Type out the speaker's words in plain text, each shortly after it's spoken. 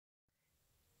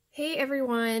Hey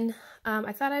everyone,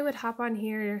 I thought I would hop on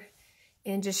here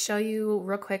and just show you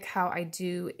real quick how I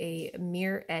do a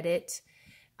mirror edit.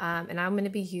 And I'm going to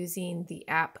be using the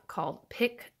app called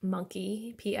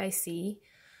PicMonkey, P-I-C.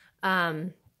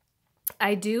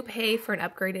 I do pay for an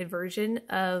upgraded version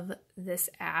of this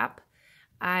app.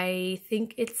 I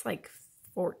think it's like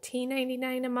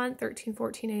 $14.99 a month,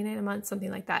 $14.99 a month,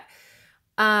 something like that.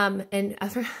 And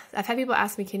I've had people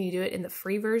ask me, can you do it in the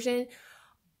free version?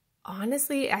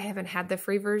 Honestly, I haven't had the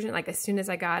free version. Like as soon as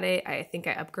I got it, I think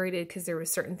I upgraded because there were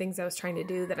certain things I was trying to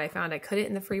do that I found I couldn't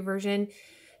in the free version,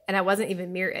 and I wasn't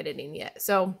even mirror editing yet.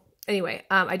 So anyway,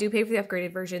 I do pay for the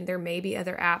upgraded version. There may be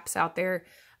other apps out there.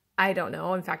 I don't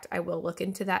know. In fact, I will look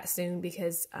into that soon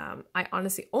because I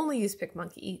honestly only use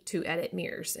PicMonkey to edit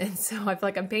mirrors. And so I feel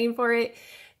like I'm paying for it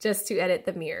just to edit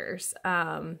the mirrors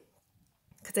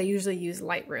because I usually use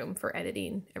Lightroom for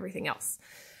editing everything else.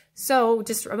 So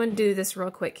I'm going to do this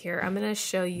real quick here. I'm going to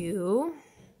show you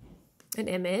an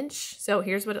image. So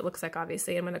here's what it looks like,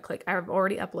 obviously. I'm going to click, I've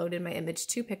already uploaded my image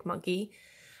to PicMonkey.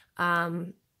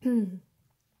 I'm going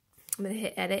to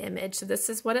hit edit image. So this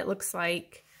is what it looks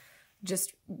like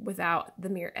just without the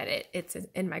mirror edit. It's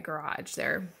in my garage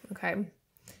there, okay?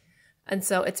 And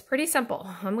so it's pretty simple.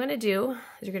 What I'm going to do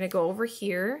is you're going to go over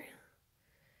here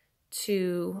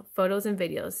to photos and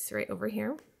videos, right over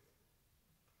here.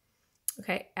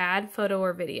 Okay, add photo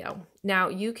or video. Now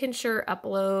you can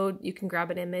upload, you can grab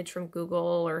an image from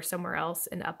Google or somewhere else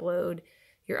and upload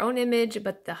your own image,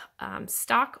 but the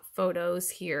stock photos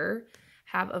here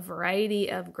have a variety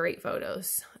of great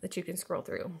photos that you can scroll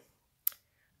through.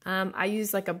 I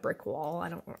use like a brick wall.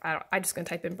 I'm just gonna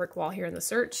type in brick wall here in the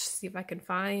search, see if I can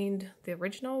find the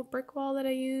original brick wall that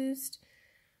I used,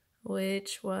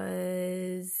 which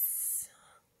was,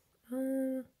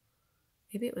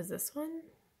 maybe it was this one.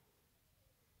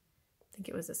 I think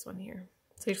it was this one here.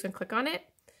 So you're just gonna click on it,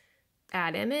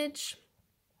 add image.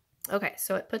 Okay,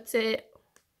 so it puts it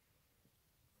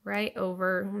right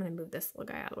over, I'm gonna move this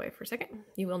little guy out of the way for a second.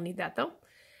 You will need that though.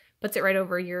 Puts it right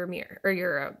over your mirror, or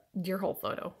your whole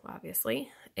photo,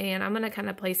 obviously. And I'm gonna kind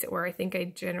of place it where I think I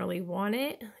generally want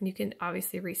it. And you can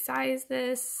obviously resize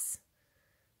this,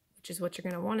 which is what you're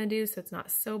gonna wanna do so it's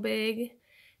not so big.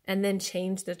 And then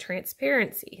change the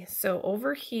transparency. So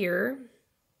over here,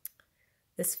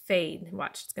 this fade,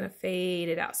 watch, it's gonna fade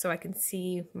it out so I can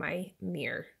see my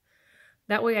mirror.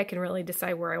 That way I can really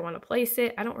decide where I want to place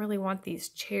it. I don't really want these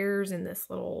chairs in this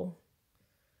little,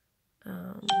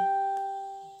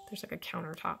 there's like a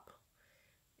countertop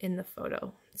in the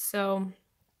photo. So I'm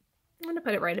gonna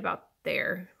put it right about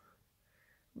there.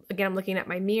 Again, I'm looking at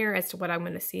my mirror as to what I'm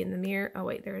gonna see in the mirror. Oh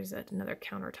wait, there's another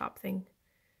countertop thing.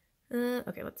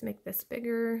 Okay, let's make this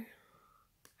bigger.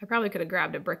 I probably could have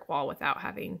grabbed a brick wall without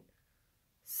having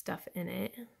stuff in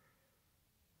it.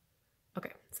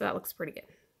 Okay, so that looks pretty good.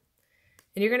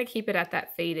 And you're going to keep it at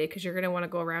that faded because you're going to want to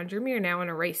go around your mirror now and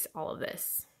erase all of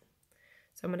this.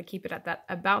 So I'm going to keep it at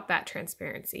about that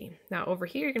transparency. Now over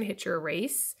here, you're going to hit your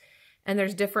erase, and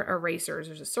there's different erasers.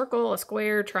 There's a circle, a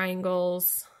square,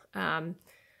 triangles. I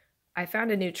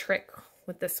found a new trick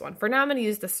with this one. For now, I'm going to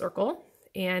use the circle,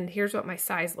 and here's what my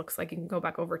size looks like. You can go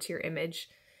back over to your image.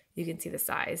 You can see the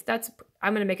size.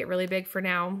 I'm going to make it really big for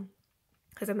now,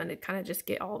 because I'm going to kind of just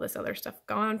get all this other stuff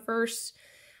gone first.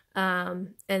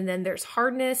 And then there's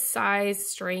hardness, size,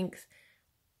 strength.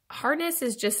 Hardness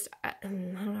is just, I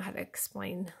don't know how to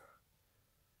explain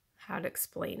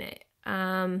it.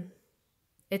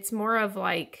 It's more of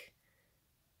like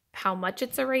how much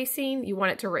it's erasing. You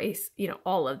want it to erase,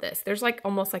 all of this. There's like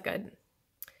almost like how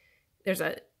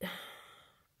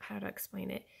to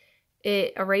explain it?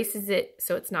 It erases it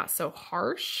so it's not so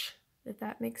harsh, if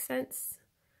that makes sense.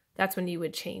 That's when you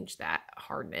would change that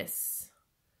hardness.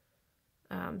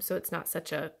 So it's not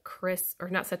such a crisp or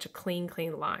not such a clean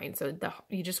line. So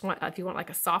you just want, if you want like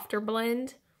a softer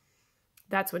blend,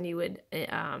 that's when you would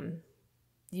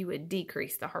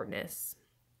decrease the hardness.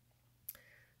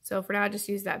 So for now, I just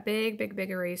use that big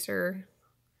eraser.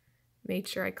 Made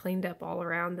sure I cleaned up all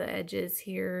around the edges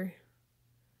here,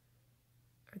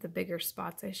 or the bigger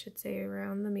spots, I should say,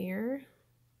 around the mirror.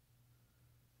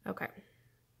 Okay.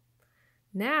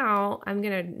 Now I'm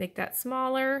going to make that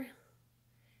smaller,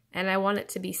 and I want it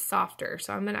to be softer.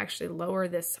 So I'm going to actually lower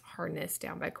this hardness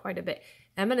down by quite a bit.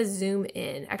 And I'm going to zoom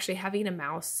in. Actually, having a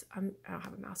mouse, I don't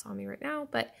have a mouse on me right now,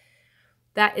 but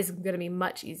that is going to be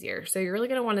much easier. So you're really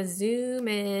going to want to zoom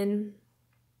in,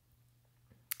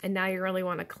 and now you really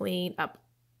want to clean up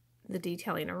the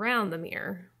detailing around the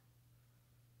mirror.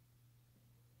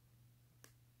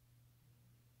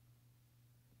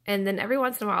 And then every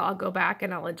once in a while, I'll go back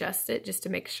and I'll adjust it just to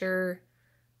make sure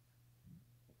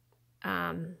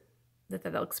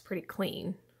that looks pretty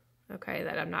clean. Okay,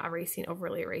 that I'm not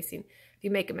overly erasing. If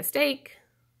you make a mistake,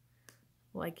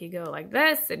 like you go like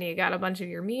this and you got a bunch of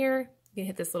your mirror, you can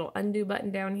hit this little undo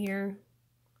button down here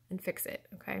and fix it,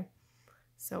 okay?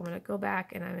 So I'm gonna go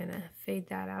back and I'm gonna fade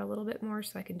that out a little bit more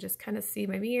so I can just kind of see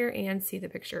my mirror and see the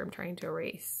picture I'm trying to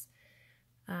erase.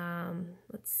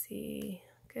 Let's see,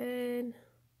 good.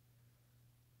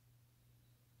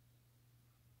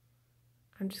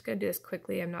 I'm just gonna do this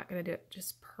quickly. I'm not gonna do it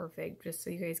just perfect, just so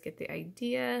you guys get the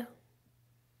idea.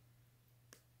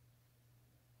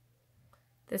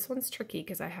 This one's tricky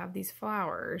because I have these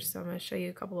flowers, so I'm going to show you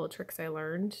a couple of tricks I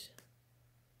learned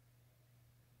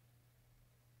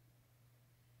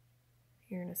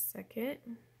here in a second.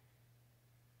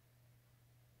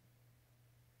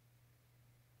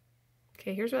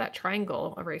 Okay, here's where that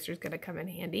triangle eraser is going to come in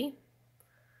handy.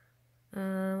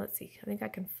 Let's see, I think I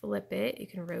can flip it. You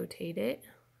can rotate it.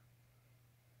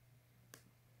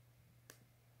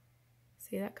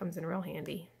 See, that comes in real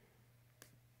handy.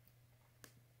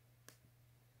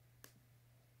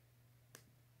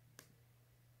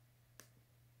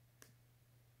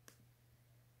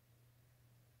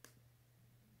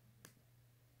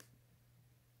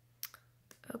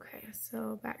 Okay,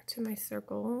 so back to my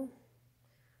circle.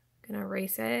 I'm gonna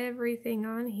erase everything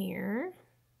on here.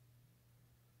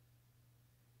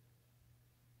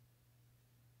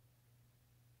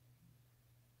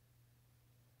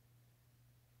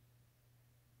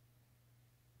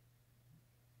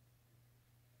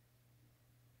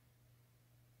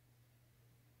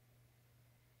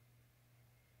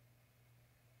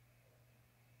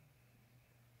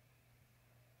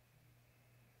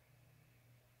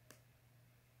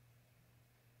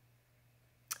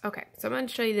 Okay, so I'm going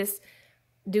to show you this.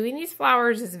 Doing these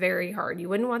flowers is very hard. You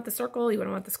wouldn't want the circle, you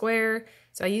wouldn't want the square.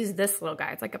 So I use this little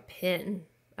guy. It's like a pin,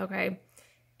 okay?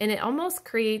 And it almost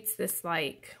creates this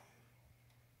like,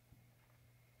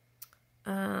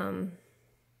 I don't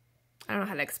know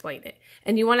how to explain it.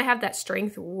 And you want to have that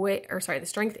strength the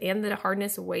strength and the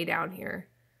hardness way down here.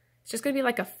 It's just going to be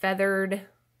like a feathered,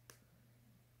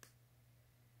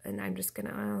 and I'm just going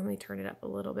to, let me turn it up a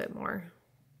little bit more.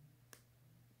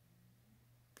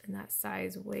 And that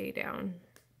size way down.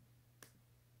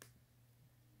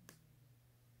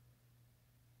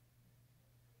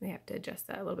 I have to adjust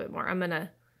that a little bit more. I'm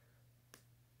gonna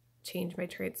change my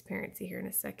transparency here in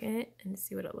a second and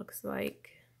see what it looks like.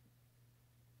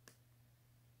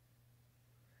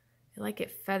 I feel like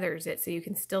it feathers it so you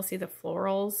can still see the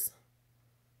florals.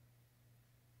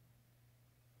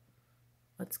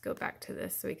 Let's go back to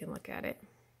this so we can look at it.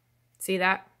 See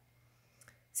that?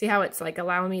 See how it's like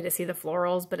allowing me to see the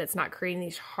florals, but it's not creating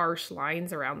these harsh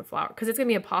lines around the flower, because it's going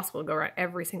to be impossible to go around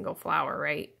every single flower,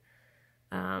 right?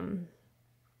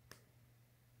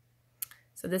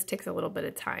 So this takes a little bit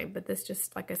of time, but this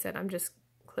just, like I said, I'm just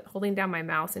holding down my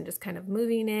mouse and just kind of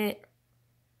moving it,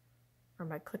 or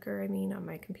my clicker, I mean, on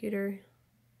my computer.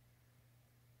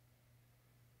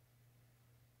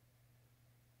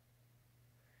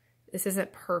 This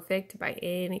isn't perfect by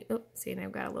any, oh, see, and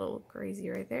I've got a little crazy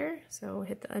right there. So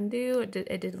hit the undo,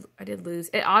 I did lose,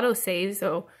 it auto saves.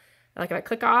 So like if I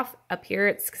click off up here,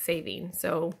 it's saving.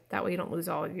 So that way you don't lose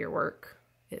all of your work.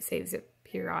 It saves it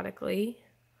periodically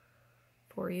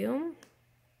for you.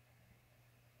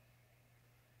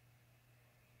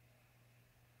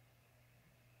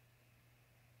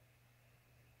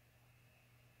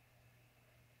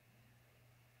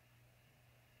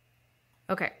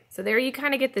 Okay, so there you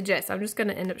kind of get the gist. I'm just going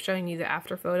to end up showing you the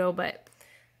after photo, but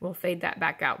we'll fade that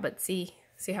back out. But see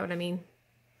what I mean?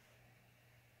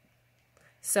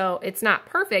 So it's not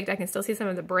perfect. I can still see some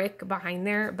of the brick behind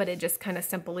there, but it just kind of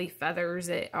simply feathers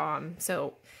it.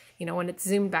 So, you know, when it's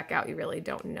zoomed back out, you really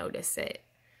don't notice it.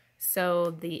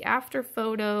 So the after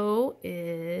photo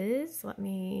is, let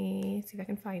me see if I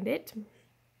can find it.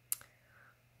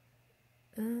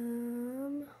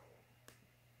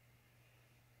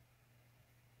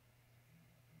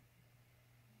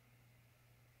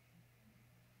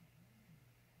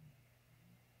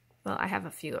 Well, I have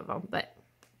a few of them, but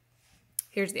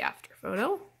here's the after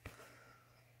photo.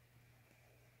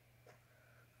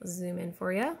 I'll zoom in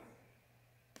for you.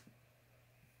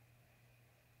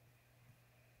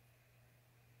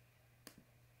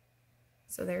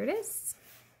 So there it is.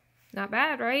 Not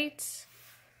bad, right?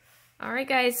 All right,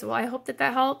 guys. Well, I hope that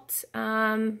helped.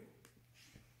 You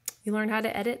learned how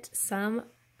to edit some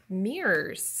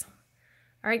mirrors.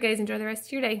 All right, guys. Enjoy the rest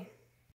of your day.